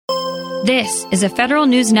This is a Federal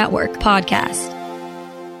News Network podcast.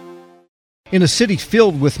 In a city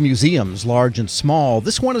filled with museums, large and small,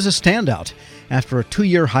 this one is a standout. After a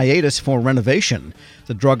 2-year hiatus for renovation,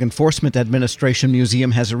 the Drug Enforcement Administration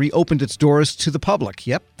Museum has reopened its doors to the public.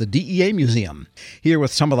 Yep, the DEA Museum. Here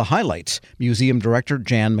with some of the highlights, Museum Director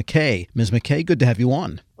Jan McKay. Ms. McKay, good to have you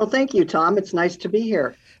on. Well, thank you, Tom. It's nice to be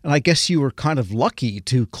here. And I guess you were kind of lucky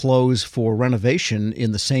to close for renovation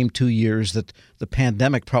in the same 2 years that the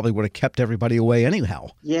pandemic probably would have kept everybody away anyhow.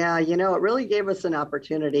 Yeah, it really gave us an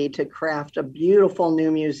opportunity to craft a beautiful new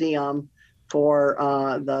museum for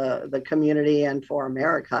the community and for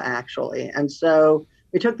America, actually. And so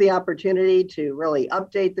we took the opportunity to really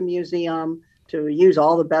update the museum, to use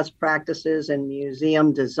all the best practices in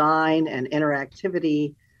museum design and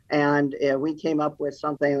interactivity. And we came up with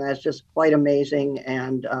something that's just quite amazing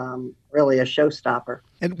and really a showstopper.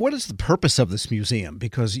 And what is the purpose of this museum?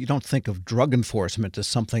 Because you don't think of drug enforcement as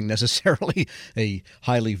something necessarily a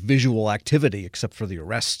highly visual activity, except for the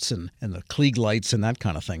arrests and the Klieg lights and that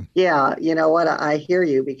kind of thing. Yeah, you know what? I hear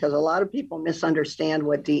you, because a lot of people misunderstand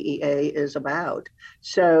what DEA is about.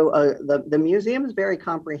 So the museum is very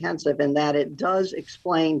comprehensive in that it does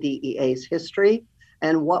explain DEA's history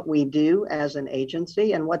and what we do as an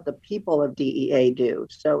agency and what the people of DEA do.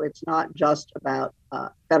 So it's not just about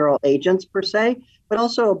federal agents per se, but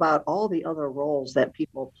also about all the other roles that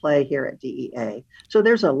people play here at DEA. So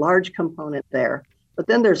there's a large component there. But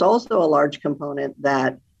then there's also a large component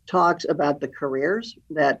that talks about the careers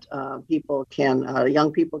that young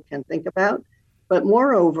people can think about. But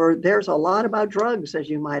moreover, there's a lot about drugs, as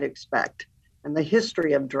you might expect, and the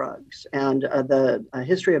history of drugs and the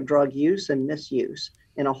history of drug use and misuse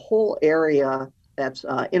in a whole area that's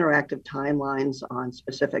interactive timelines on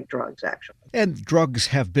specific drugs, actually. And drugs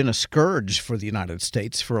have been a scourge for the United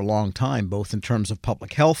States for a long time, both in terms of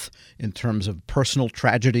public health, in terms of personal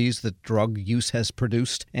tragedies that drug use has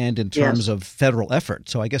produced, and in terms of federal effort.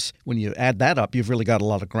 So I guess when you add that up, you've really got a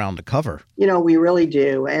lot of ground to cover. We really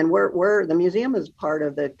do. And the museum is part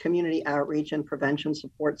of the community outreach and prevention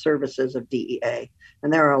support services of DEA.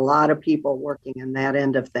 And there are a lot of people working in that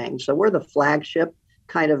end of things. So we're the flagship,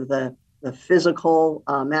 kind of the physical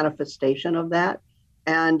manifestation of that.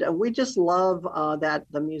 And we just love that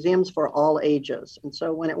the museum's for all ages. And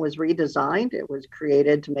so when it was redesigned, it was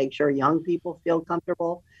created to make sure young people feel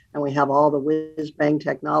comfortable. And we have all the whiz-bang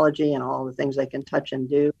technology and all the things they can touch and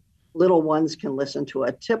do. Little ones can listen to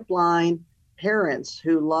a tip line. Parents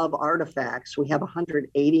who love artifacts, we have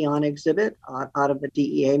 180 on exhibit out of the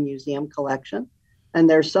DEA museum collection. And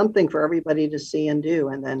there's something for everybody to see and do.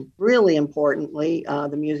 And then really importantly,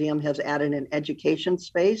 the museum has added an education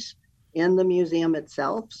space in the museum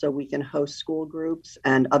itself, so we can host school groups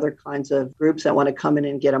and other kinds of groups that want to come in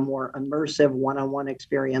and get a more immersive one-on-one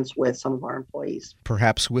experience with some of our employees.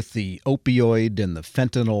 Perhaps with the opioid and the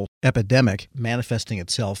fentanyl epidemic manifesting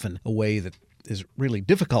itself in a way that is really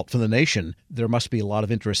difficult for the nation, there must be a lot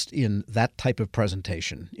of interest in that type of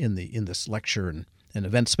presentation in this lecture and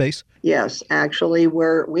event space? Yes, actually,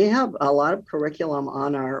 we have a lot of curriculum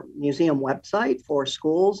on our museum website for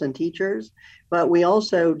schools and teachers, but we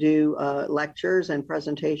also do lectures and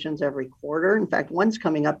presentations every quarter. In fact, one's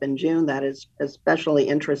coming up in June that is especially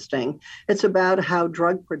interesting. It's about how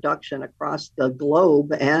drug production across the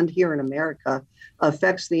globe and here in America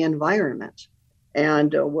affects the environment.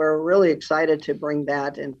 And we're really excited to bring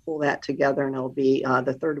that and pull that together, and it'll be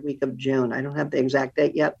the third week of June. I don't have the exact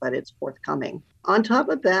date yet, but it's forthcoming. On top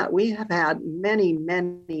of that, we have had many,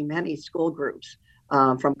 many, many school groups,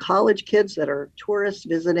 from college kids that are tourists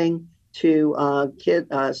visiting to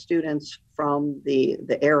students from the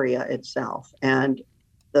area itself. And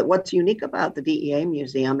what's unique about the DEA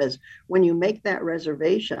Museum is when you make that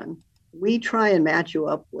reservation, we try and match you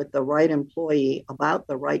up with the right employee about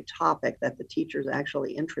the right topic that the teacher's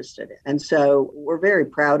actually interested in. And so we're very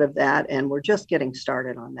proud of that, and we're just getting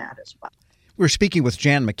started on that as well. We're speaking with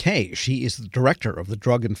Jan McKay. She is the director of the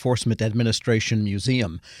Drug Enforcement Administration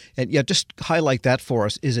Museum. And just highlight that for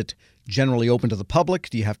us. Is it generally open to the public?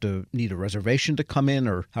 Do you have to need a reservation to come in,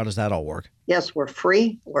 or how does that all work? Yes, we're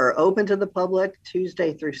free. We're open to the public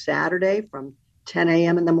Tuesday through Saturday from 10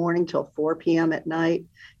 a.m. in the morning till 4 p.m. at night.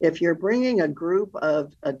 If you're bringing a group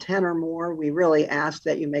of 10 or more, we really ask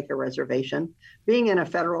that you make a reservation. Being in a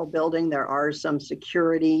federal building, there are some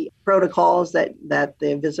security protocols that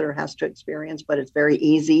the visitor has to experience, but it's very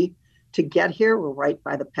easy to get here. We're right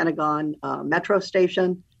by the Pentagon metro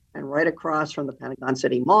station and right across from the Pentagon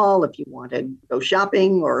City Mall if you want to go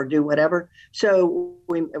shopping or do whatever. So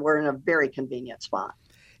we're in a very convenient spot.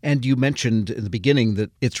 And you mentioned in the beginning that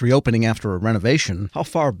it's reopening after a renovation. How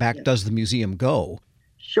far back does the museum go?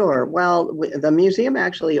 Sure. Well, the museum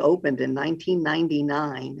actually opened in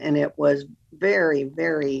 1999, and it was very,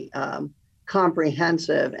 very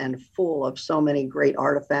comprehensive and full of so many great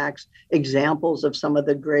artifacts, examples of some of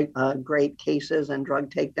the great cases and drug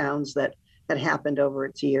takedowns that had happened over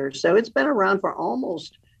its years. So it's been around for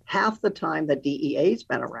almost half the time that DEA's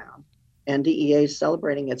been around. And DEA is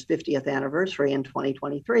celebrating its 50th anniversary in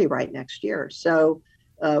 2023, right next year. So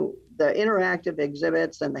the interactive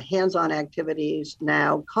exhibits and the hands-on activities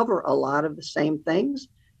now cover a lot of the same things,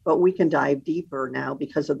 but we can dive deeper now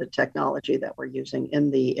because of the technology that we're using in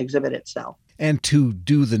the exhibit itself. And to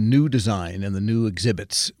do the new design and the new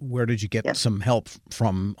exhibits, where did you get Yes. some help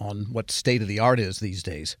from on what state of the art is these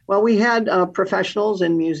days? Well, we had professionals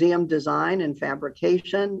in museum design and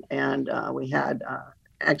fabrication, and we had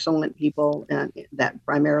excellent people that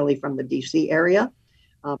primarily from the DC area,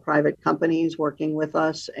 private companies working with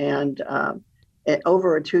us, and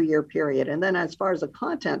over a 2-year period. And then as far as the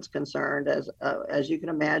content's concerned, as you can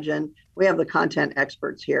imagine, we have the content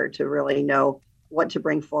experts here to really know what to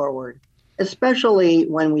bring forward, especially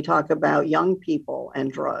when we talk about young people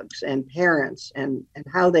and drugs and parents and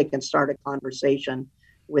how they can start a conversation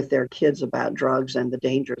with their kids about drugs and the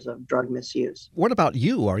dangers of drug misuse. What about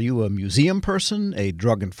you? Are you a museum person, a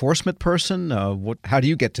drug enforcement person? How do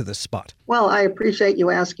you get to this spot? Well, I appreciate you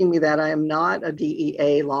asking me that. I am not a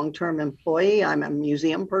DEA long-term employee. I'm a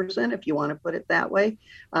museum person, if you want to put it that way.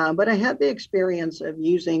 But I had the experience of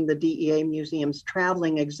using the DEA Museum's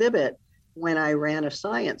traveling exhibit when I ran a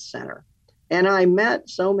science center. And I met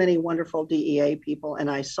so many wonderful DEA people, and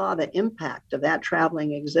I saw the impact of that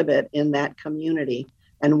traveling exhibit in that community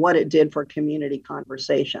and what it did for community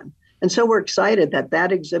conversation. And so we're excited that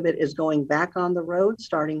that exhibit is going back on the road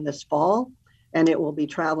starting this fall, and it will be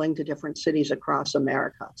traveling to different cities across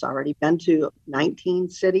America. It's already been to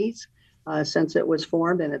 19 cities since it was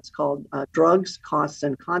formed, and it's called Drugs, Costs,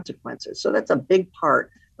 and Consequences. So that's a big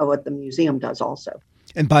part of what the museum does also.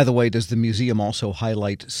 And by the way, does the museum also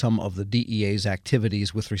highlight some of the DEA's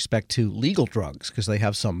activities with respect to legal drugs? Because they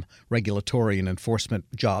have some regulatory and enforcement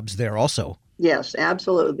jobs there also. Yes,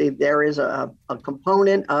 absolutely. There is a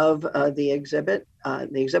component of the exhibit.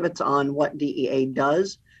 The exhibit's on what DEA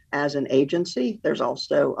does as an agency. There's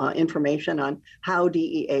also information on how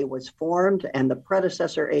DEA was formed and the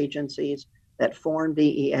predecessor agencies that formed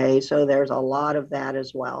DEA. So there's a lot of that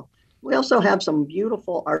as well. We also have some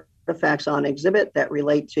beautiful artifacts on exhibit that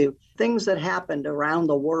relate to things that happened around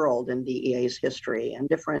the world in DEA's history and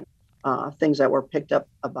different things that were picked up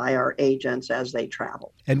by our agents as they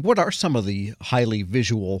traveled. And what are some of the highly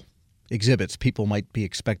visual exhibits people might be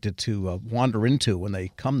expected to wander into when they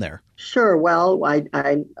come there? Sure. Well,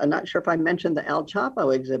 I'm not sure if I mentioned the El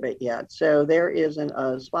Chapo exhibit yet. So there is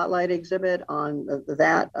a spotlight exhibit on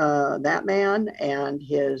that man and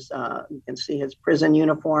his. You can see his prison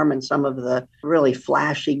uniform and some of the really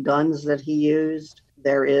flashy guns that he used.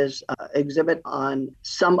 There is an exhibit on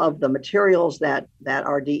some of the materials that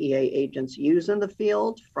our DEA agents use in the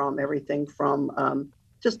field, from everything from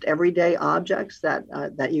just everyday objects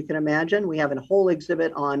that you can imagine. We have a whole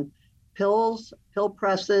exhibit on pills, pill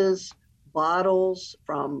presses, bottles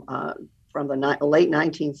from the late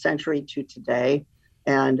 19th century to today,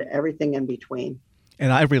 and everything in between.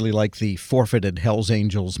 And I really like the forfeited Hells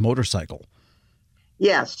Angels motorcycle.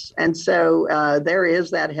 Yes, and so there is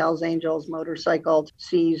that Hells Angels motorcycle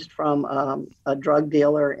seized from a drug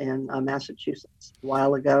dealer in Massachusetts a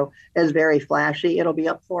while ago. It's very flashy. It'll be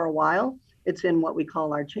up for a while. It's in what we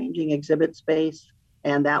call our changing exhibit space,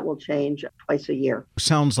 and that will change twice a year.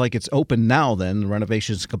 Sounds like it's open now then. The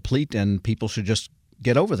renovation is complete and people should just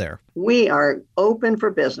get over there. We are open for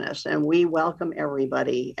business and we welcome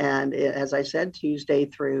everybody. And as I said, Tuesday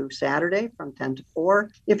through Saturday from 10 to 4.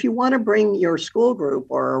 If you want to bring your school group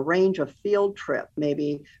or arrange a field trip,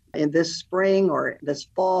 maybe in this spring or this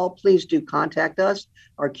fall, please do contact us.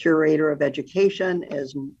 Our curator of education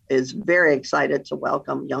is very excited to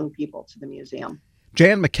welcome young people to the museum.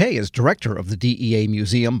 Jan McKay is director of the DEA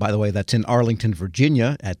Museum. By the way, that's in Arlington,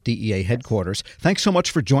 Virginia at DEA headquarters. Thanks so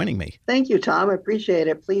much for joining me. Thank you, Tom. I appreciate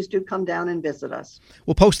it. Please do come down and visit us.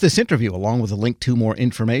 We'll post this interview along with a link to more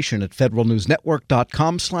information at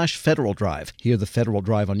federalnewsnetwork.com/Federal Drive. Hear the Federal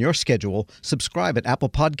Drive on your schedule. Subscribe at Apple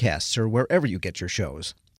Podcasts or wherever you get your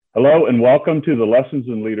shows. Hello and welcome to the Lessons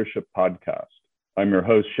in Leadership podcast. I'm your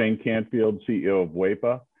host, Shane Canfield, CEO of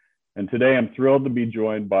WAEPA. And today I'm thrilled to be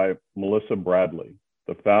joined by Melissa Bradley,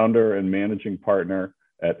 the founder and managing partner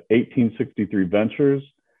at 1863 Ventures,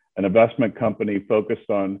 an investment company focused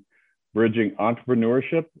on bridging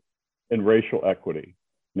entrepreneurship and racial equity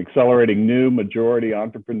and accelerating new majority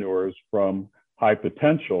entrepreneurs from high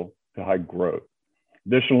potential to high growth.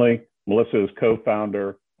 Additionally, Melissa is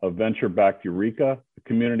co-founder of venture-backed Eureka, a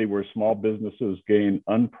community where small businesses gain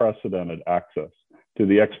unprecedented access to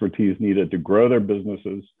the expertise needed to grow their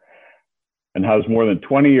businesses, and has more than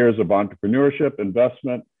 20 years of entrepreneurship,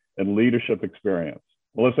 investment, and leadership experience.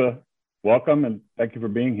 Melissa, welcome, and thank you for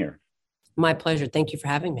being here. My pleasure. Thank you for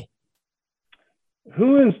having me.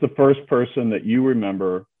 Who is the first person that you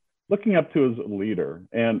remember looking up to as a leader,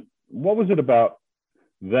 and what was it about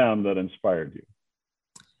them that inspired you?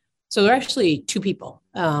 So there are actually two people.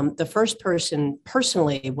 The first person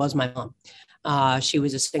personally was my mom. She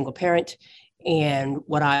was a single parent. And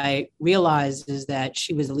what I realized is that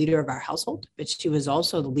she was the leader of our household, but she was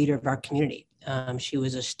also the leader of our community. She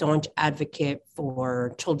was a staunch advocate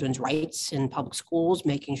for children's rights in public schools,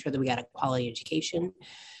 making sure that we got a quality education.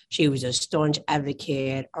 She was a staunch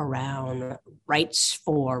advocate around rights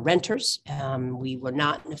for renters. We were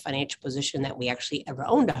not in a financial position that we actually ever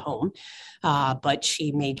owned a home, but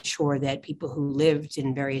she made sure that people who lived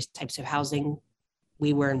in various types of housing,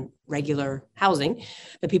 we were in regular housing,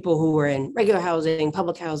 the people who were in regular housing,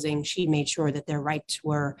 public housing, she made sure that their rights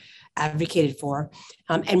were advocated for,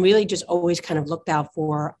 and really just always kind of looked out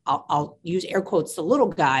for, I'll use air quotes, the little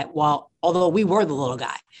guy, although we were the little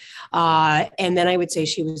guy. And then I would say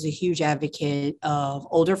she was a huge advocate of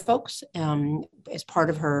older folks. As part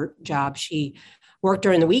of her job, she worked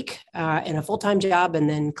during the week in a full-time job and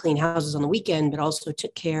then cleaned houses on the weekend, but also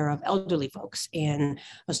took care of elderly folks and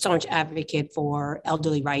a staunch advocate for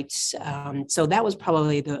elderly rights. So that was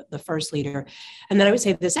probably the first leader. And then I would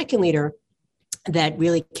say the second leader that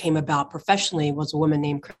really came about professionally was a woman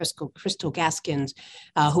named Crystal Gaskins,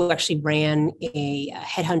 who actually ran a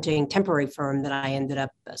headhunting temporary firm that I ended up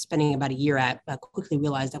spending about a year at. I quickly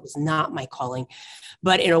realized that was not my calling.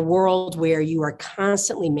 But in a world where you are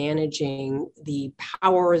constantly managing the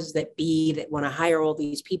powers that be that want to hire all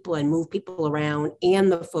these people and move people around,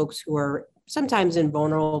 and the folks who are sometimes in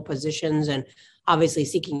vulnerable positions and obviously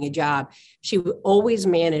seeking a job, she would always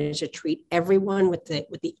manage to treat everyone with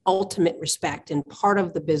the ultimate respect. And part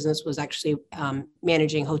of the business was actually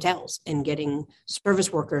managing hotels and getting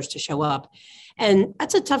service workers to show up. And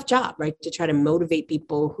that's a tough job, right? To try to motivate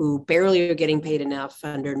people who barely are getting paid enough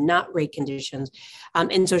under not great conditions.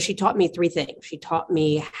 And so she taught me three things. She taught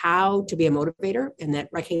me how to be a motivator, and that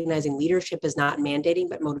recognizing leadership is not mandating,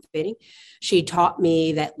 but motivating. She taught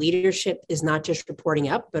me that leadership is not just reporting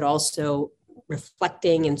up, but also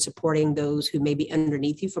reflecting and supporting those who may be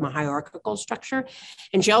underneath you from a hierarchical structure.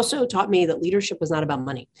 And she also taught me that leadership was not about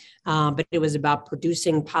money, but it was about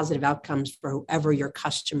producing positive outcomes for whoever your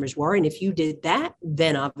customers were. And if you did that,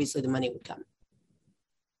 then obviously the money would come.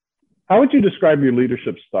 How would you describe your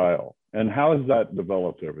leadership style, and how has that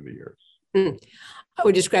developed over the years? I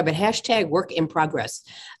would describe it #work in progress.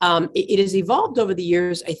 It has evolved over the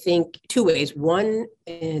years, I think, two ways. One,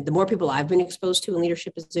 the more people I've been exposed to in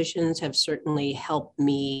leadership positions have certainly helped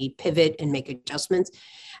me pivot and make adjustments.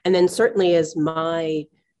 And then certainly as my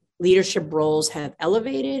leadership roles have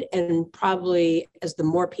elevated, and probably as the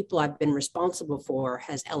more people I've been responsible for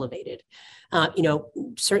has elevated.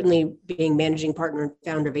 Certainly being managing partner and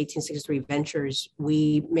founder of 1863 Ventures,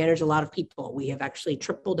 we manage a lot of people. We have actually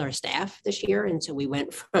tripled our staff this year. And so we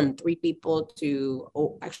went from 3 people to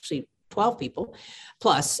actually 12 people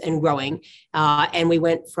plus and growing. And we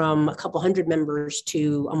went from a couple hundred members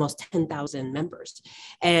to almost 10,000 members.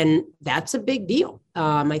 And that's a big deal.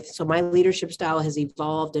 So my leadership style has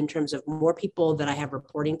evolved in terms of more people that I have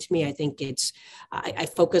reporting to me. I think I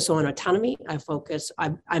focus on autonomy.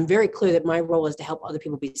 I'm very clear that my role is to help other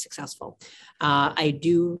people be successful. I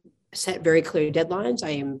do set very clear deadlines.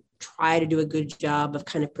 I try to do a good job of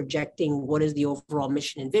kind of projecting what is the overall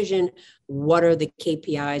mission and vision, what are the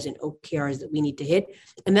KPIs and OKRs that we need to hit.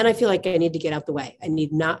 And then I feel like I need to get out the way. I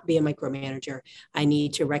need not be a micromanager. I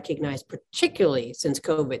need to recognize, particularly since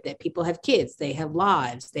COVID, that people have kids, they have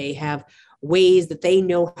lives, they have ways that they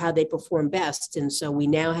know how they perform best. And so we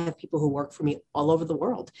now have people who work for me all over the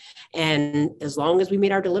world. And as long as we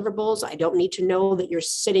meet our deliverables, I don't need to know that you're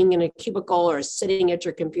sitting in a cubicle or sitting at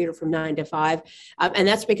your computer from 9 to 5. And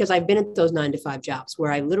that's because I've been at those 9 to 5 jobs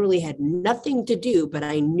where I literally had nothing to do, but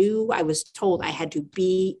I knew I was told I had to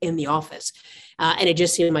be in the office. And it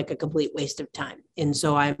just seemed like a complete waste of time. And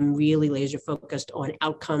so I'm really laser focused on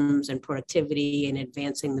outcomes and productivity and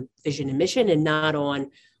advancing the vision and mission, and not on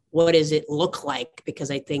what does it look like?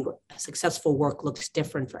 Because I think successful work looks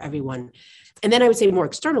different for everyone. And then I would say more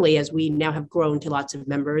externally, as we now have grown to lots of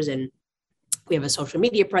members and we have a social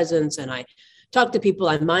media presence and I talk to people,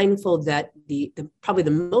 I'm mindful that probably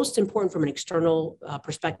the most important from an external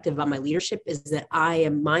perspective about my leadership is that I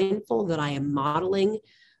am mindful that I am modeling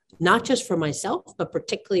not just for myself, but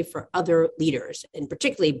particularly for other leaders, and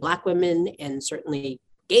particularly Black women, and certainly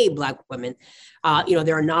gay Black women.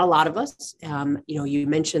 There are not a lot of us. You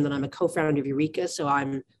mentioned that I'm a co-founder of Eureka, so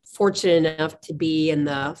I'm fortunate enough to be in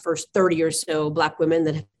the first 30 or so Black women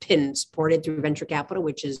that have been supported through venture capital,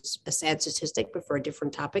 which is a sad statistic, but for a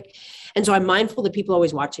different topic. And so I'm mindful that people are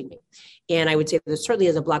always watching me. And I would say that certainly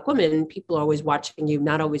as a Black woman, people are always watching you,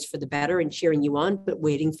 not always for the better and cheering you on, but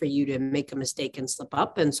waiting for you to make a mistake and slip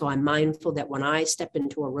up. And so I'm mindful that when I step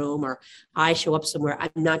into a room or I show up somewhere,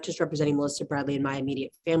 I'm not just representing Melissa Bradley and my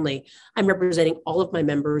immediate family. I'm representing all of my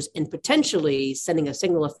members and potentially sending a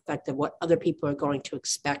signal effect of what other people are going to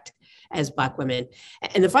expect as Black women.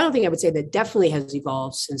 And the final thing I would say that definitely has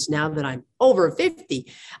evolved since now that I'm over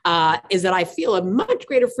 50 is that I feel a much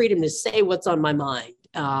greater freedom to say what's on my mind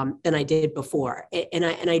than I did before. And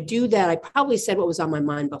I do that. I probably said what was on my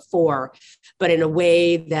mind before, but in a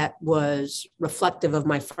way that was reflective of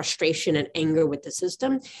my frustration and anger with the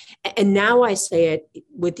system. And now I say it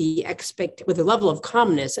with the level of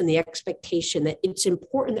calmness and the expectation that it's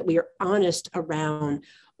important that we are honest around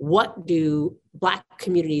what do Black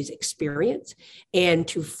communities experience, and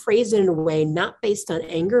to phrase it in a way not based on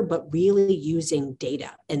anger, but really using data.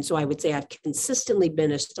 And so I would say I've consistently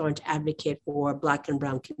been a staunch advocate for Black and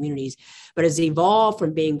brown communities, but has evolved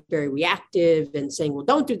from being very reactive and saying, well,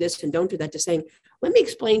 don't do this and don't do that, to saying, let me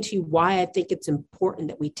explain to you why I think it's important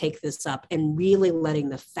that we take this up, and really letting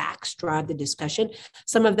the facts drive the discussion.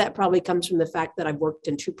 Some of that probably comes from the fact that I've worked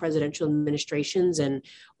in 2 presidential administrations, and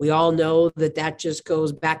we all know that just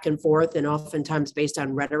goes back and forth, and oftentimes based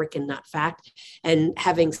on rhetoric and not fact. And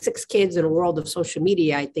having 6 kids in a world of social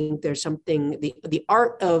media, I think there's something, the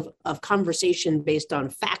art of conversation based on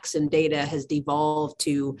facts and data has devolved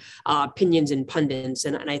to opinions and pundits.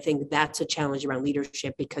 And I think that's a challenge around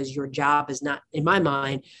leadership, because your job is not, in my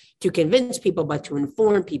mind, to convince people, but to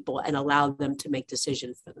inform people and allow them to make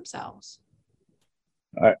decisions for themselves.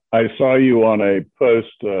 I saw you on a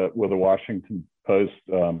post with a Washington Post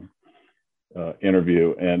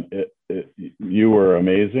interview, and you were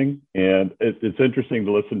amazing. And it's interesting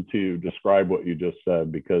to listen to you describe what you just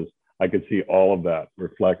said, because I could see all of that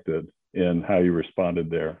reflected in how you responded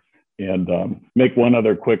there. And make one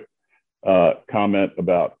other quick comment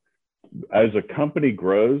about, as a company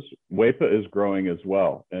grows, WEPA is growing as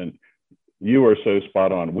well. And you are so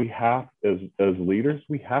spot on. We have, as leaders,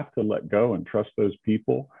 we have to let go and trust those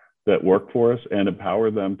people that work for us and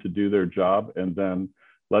empower them to do their job, and then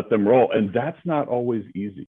let them roll. And that's not always easy.